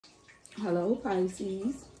Hello,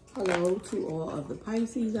 Pisces. Hello to all of the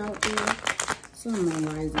Pisces out there. Sun, Moon,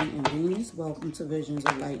 Rising, and Venus. Welcome to Visions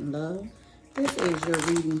of Light and Love. This is your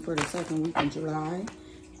reading for the second week in July.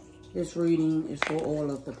 This reading is for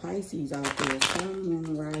all of the Pisces out there. Sun,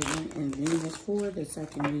 Moon, Rising, and Venus for the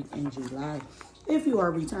second week in July. If you are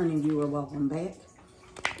a returning viewer, welcome back.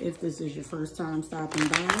 If this is your first time stopping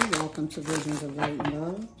by, welcome to Visions of Light and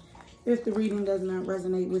Love. If the reading does not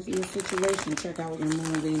resonate with your situation, check out your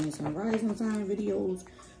Moon, Venus, and Rising sign videos.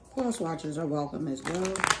 Cross watchers are welcome as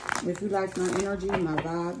well. If you like my energy, my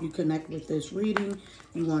vibe, you connect with this reading,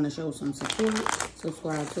 you want to show some support,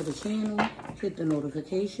 subscribe to the channel, hit the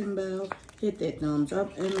notification bell, hit that thumbs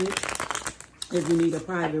up image. If you need a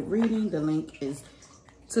private reading, the link is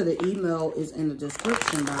to the email is in the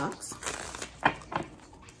description box.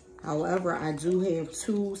 However, I do have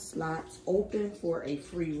 2 slots open for a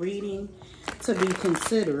free reading. To be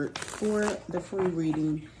considered for the free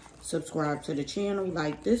reading, subscribe to the channel,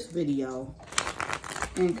 like this video,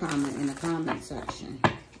 and comment in the comment section.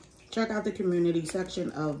 Check out the community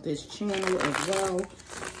section of this channel as well.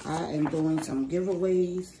 I am doing some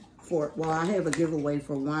giveaways for, well, I have a giveaway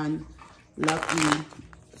for one lucky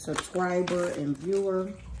subscriber and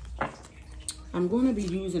viewer. I'm going to be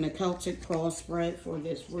using a Celtic cross spread for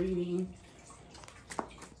this reading.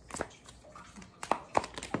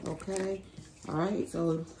 Okay. All right.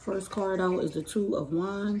 So first card out is the 2 of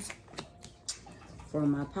Wands for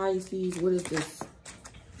my Pisces. What is this?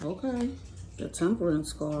 Okay. The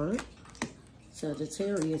Temperance card.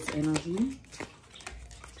 Sagittarius energy.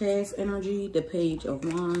 Past energy. The Page of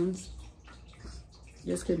Wands.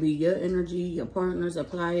 This could be your energy, your partner's.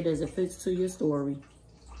 Apply it as it fits to your story.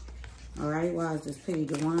 All right, why is this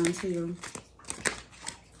Page of Wands here?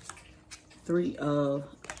 3 of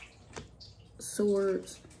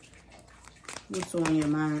Swords. What's on your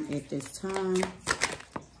mind at this time?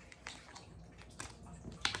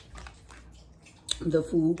 The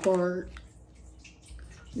Fool card.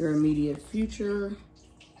 Your immediate future.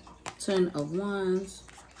 10 of Wands.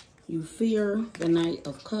 You fear. The Knight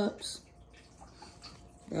of Cups.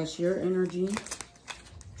 That's your energy.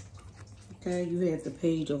 Okay, you have the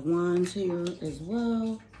Page of Wands here as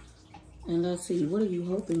well. And let's see, what are you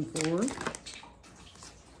hoping for?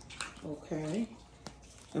 Okay,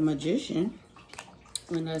 the Magician.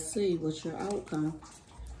 And let's see, what's your outcome?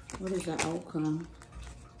 What is the outcome?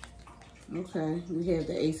 Okay, we have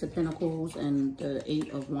the Ace of Pentacles and the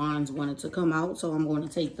 8 of Wands wanted to come out, so I'm going to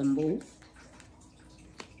take them both.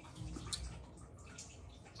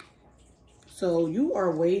 So you are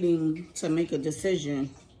waiting to make a decision.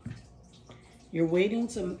 You're waiting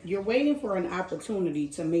for an opportunity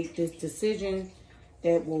to make this decision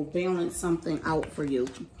that will balance something out for you.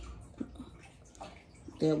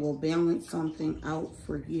 That will balance something out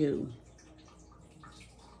for you.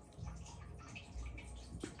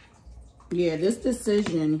 Yeah, this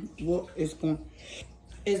decision is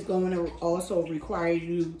going to also require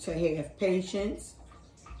you to have patience,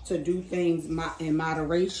 to do things in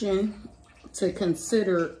moderation, to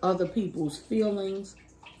consider other people's feelings.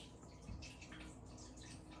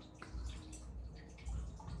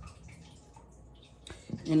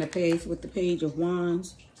 In the page with the Page of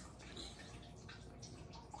Wands.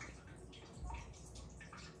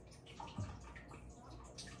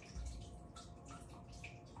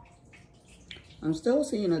 I'm still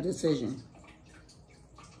seeing a decision.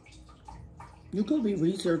 You could be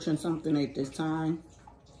researching something at this time.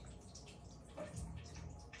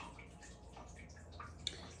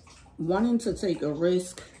 Wanting to take a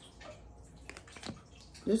risk.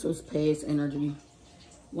 This was past energy.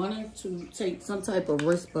 Wanting to take some type of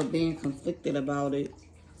risk, but being conflicted about it.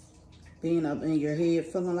 Being up in your head,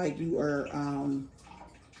 feeling like you are,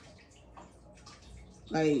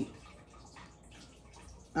 like,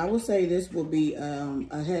 I would say this would be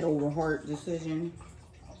a head over heart decision.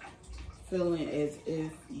 Feeling as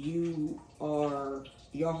if you are,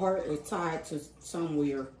 your heart is tied to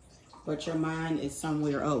somewhere, but your mind is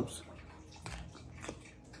somewhere else.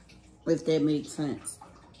 If that makes sense.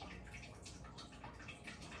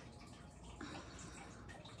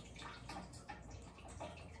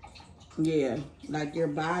 Yeah, like your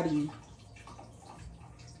body,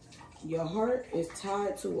 your heart is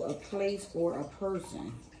tied to a place or a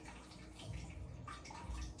person,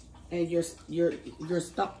 and you're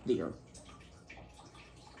stuck there.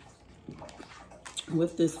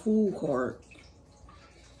 With this Fool card,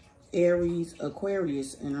 Aries,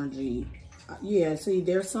 Aquarius energy. Yeah, see,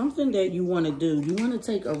 there's something that you want to do. You want to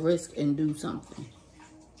take a risk and do something.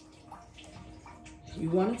 You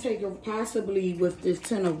want to take a, possibly with this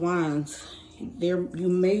 10 of Wands, there you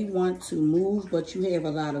may want to move, but you have a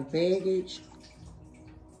lot of baggage.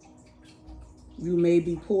 You may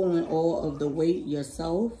be pulling all of the weight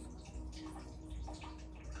yourself.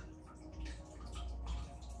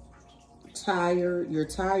 Tired, you're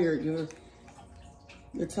tired,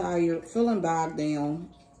 you're tired, feeling bogged down,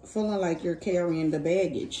 feeling like you're carrying the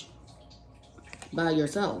baggage by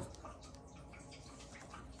yourself.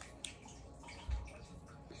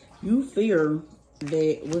 You fear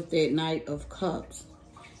that with that Knight of Cups,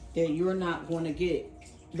 that you're not going to get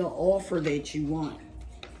the offer that you want,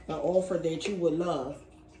 the offer that you would love.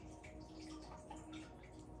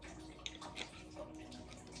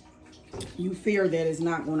 You fear that it's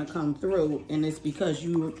not going to come through, and it's because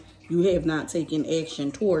you have not taken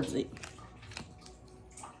action towards it.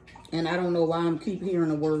 And I don't know why I'm keep hearing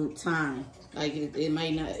the word time. Like it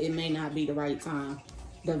may not be the right time,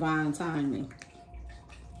 divine timing.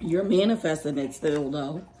 You're manifesting it still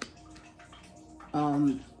though.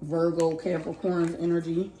 Virgo, Capricorn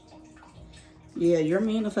energy. Yeah, you're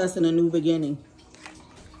manifesting a new beginning.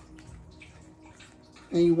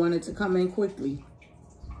 And you want it to come in quickly.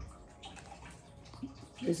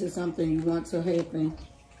 This is something you want to happen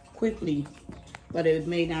quickly, but it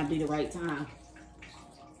may not be the right time.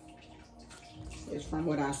 It's from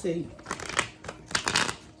what I see.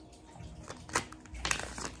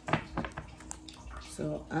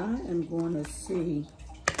 So I am going to see.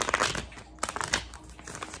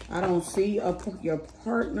 I don't see your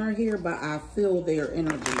partner here, but I feel their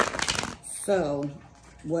energy. So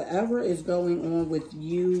whatever is going on with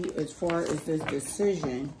you as far as this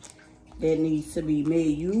decision that needs to be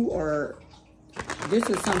made, this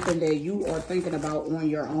is something that you are thinking about on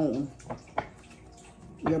your own.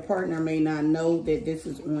 Your partner may not know that this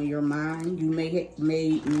is on your mind. You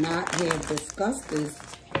may not have discussed this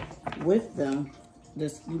with them.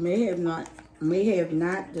 You may have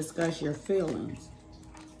not discussed your feelings.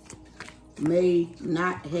 May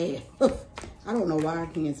not have. I don't know why I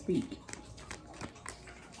can't speak.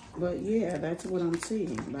 But yeah, that's what I'm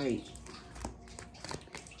seeing. Like,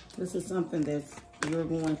 this is something that you're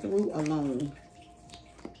going through alone,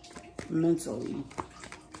 mentally.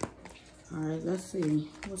 All right, let's see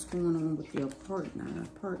what's going on with your partner.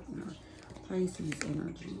 Pisces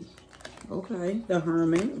energy. Okay, the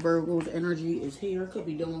Hermit, Virgo's energy is here. Could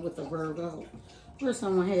be dealing with the Virgo. Or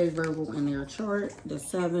someone has Virgo in their chart. The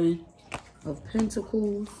 7 of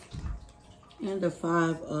Pentacles and the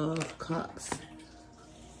 5 of Cups.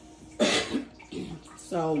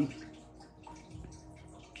 So,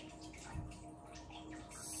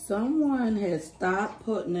 someone has stopped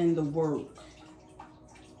putting in the work.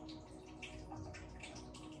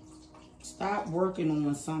 Stop working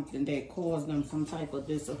on something that caused them some type of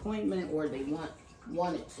disappointment, or they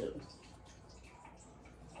wanted to.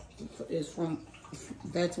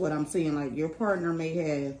 That's what I'm seeing. Like, your partner may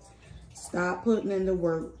have stopped putting in the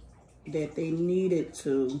work that they needed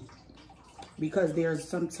to because there's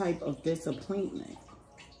some type of disappointment,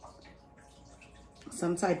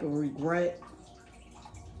 some type of regret.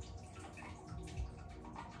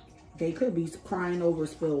 They could be crying over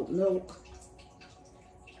spilled milk.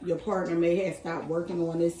 Your partner may have stopped working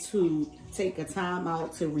on this to take a time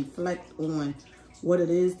out to reflect on what it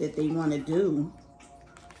is that they want to do.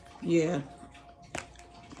 Yeah.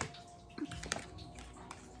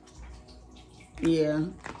 Yeah.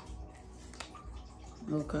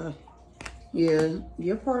 Okay. Yeah.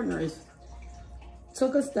 Your partner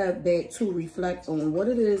took a step back to reflect on what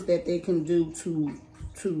it is that they can do to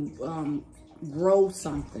grow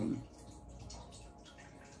something.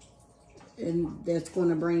 And that's going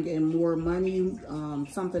to bring in more money,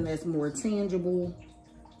 something that's more tangible,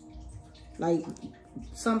 like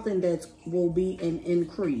something that will be an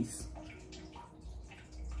increase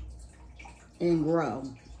and grow.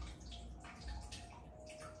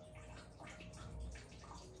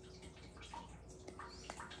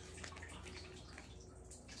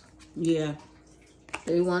 Yeah,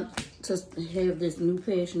 they want to have this new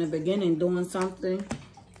passionate beginning, doing something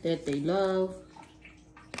that they love.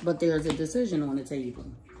 But there's a decision on the table.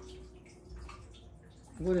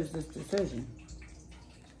 What is this decision?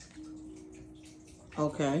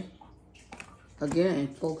 Okay.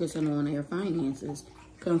 Again, focusing on their finances.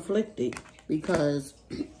 Conflicted because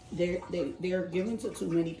they're giving to too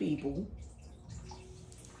many people.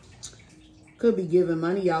 Could be giving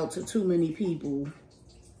money out to too many people.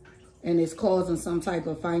 And it's causing some type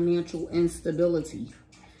of financial instability.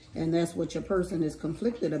 And that's what your person is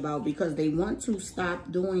conflicted about, because they want to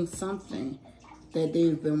stop doing something that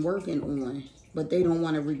they've been working on, but they don't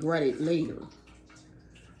want to regret it later.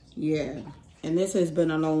 Yeah. And this has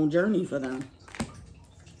been a long journey for them.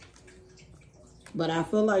 But I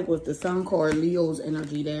feel like with the Sun card, Leo's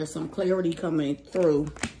energy, there's some clarity coming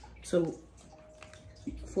through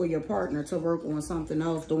for your partner to work on something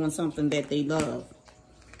else, doing something that they love.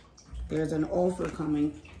 There's an offer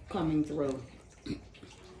coming through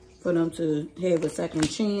for them to have a second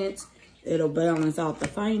chance. It'll balance out the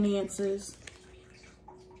finances,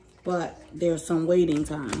 but there's some waiting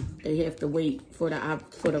time. They have to wait for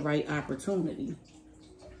the right opportunity.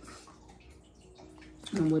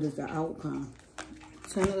 And what is the outcome?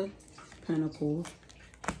 Ten of Pentacles.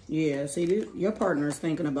 Yeah, see, your partner is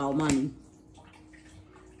thinking about money.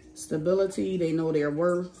 Stability, they know their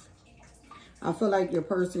worth. I feel like your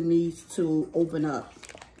person needs to open up.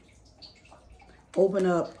 Open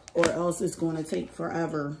up, or else it's going to take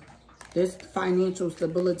forever. This financial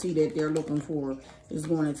stability that they're looking for is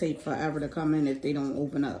going to take forever to come in if they don't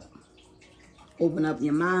open up. Open up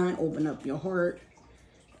your mind, open up your heart.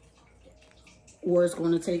 Or it's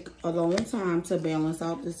going to take a long time to balance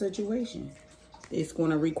out the situation. It's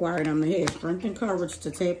going to require them to have strength and courage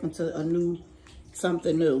to tap into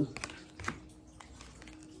something new.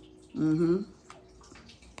 And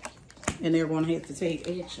they're going to have to take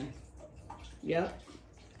action. Yep.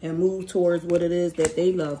 And move towards what it is that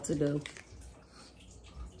they love to do.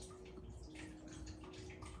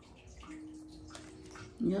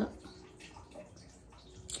 Yep.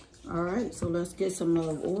 All right, so let's get some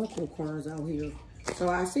oracle cards out here. So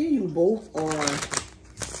I see you both are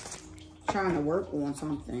trying to work on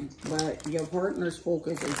something, but your partner's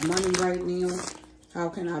focus is money right now. How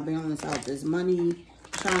can I balance out this money?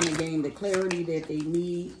 Trying to gain the clarity that they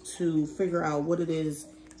need to figure out what it is.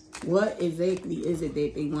 What exactly is it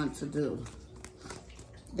that they want to do?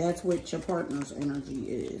 That's what your partner's energy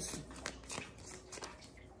is.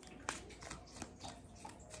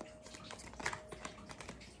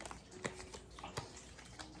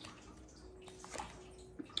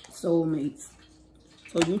 Soulmates.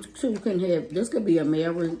 So you two can have, this could be a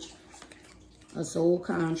marriage, a soul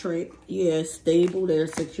contract. Yeah, stable,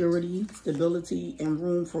 there's security, stability, and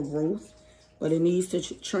room for growth. But it needs to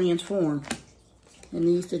transform. It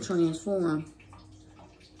needs to transform.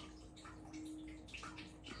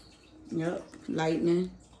 Yep,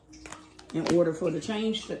 lightning. In order for the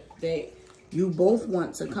change that you both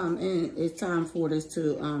want to come in, it's time for this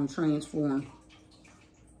to transform.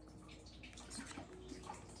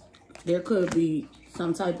 There could be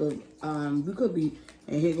some type of, you could be,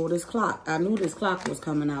 and here go this clock. I knew this clock was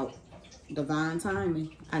coming out. Divine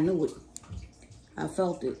timing. I knew it. I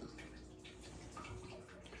felt it.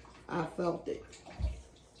 I felt it.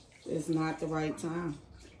 It's not the right time.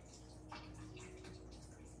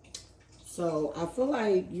 So I feel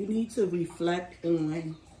like you need to reflect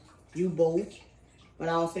on you both. But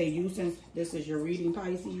I'll say you, since this is your reading,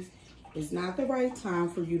 Pisces, it's not the right time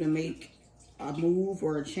for you to make a move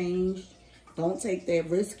or a change. Don't take that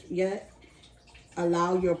risk yet.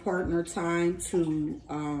 Allow your partner time to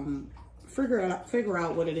figure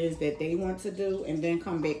out what it is that they want to do, and then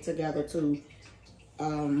come back together to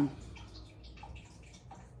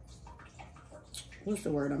what's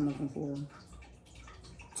the word I'm looking for?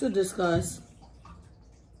 To discuss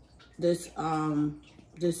this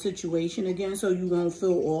this situation again, so you won't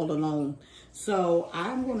feel all alone. So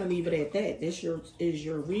I'm going to leave it at that. This is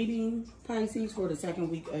your reading, Pisces, for the second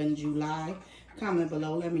week in July. Comment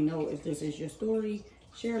below. Let me know if this is your story.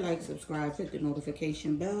 Share, like, subscribe, hit the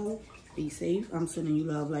notification bell. Be safe. I'm sending you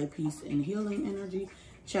love, light, peace, and healing energy.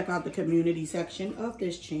 Check out the community section of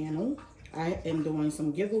this channel. I am doing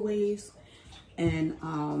some giveaways. And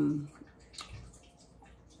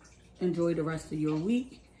enjoy the rest of your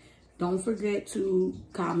week. Don't forget to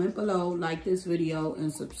comment below, like this video,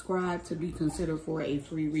 and subscribe to be considered for a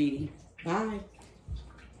free reading. Bye.